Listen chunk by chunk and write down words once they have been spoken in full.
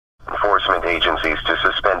enforcement agencies to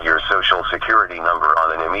suspend your social security number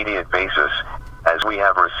on an immediate basis, as we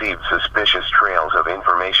have received suspicious trails of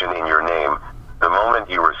information in your name. The moment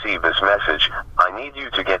you receive this message, I need you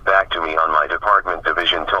to get back to me on my department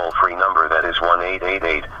division toll-free number, that is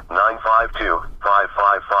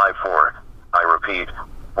 1-888-952-5554. I repeat,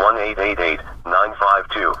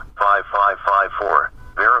 1-888-952-5554.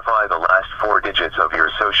 Verify the last 4 digits of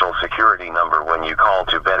your social security number when you call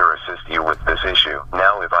to better assist you with this issue.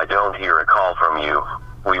 Now, if I don't hear a call from you,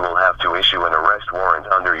 we will have to issue an arrest warrant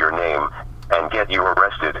under your name and get you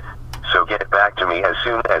arrested. So get back to me as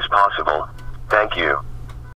soon as possible. Thank you.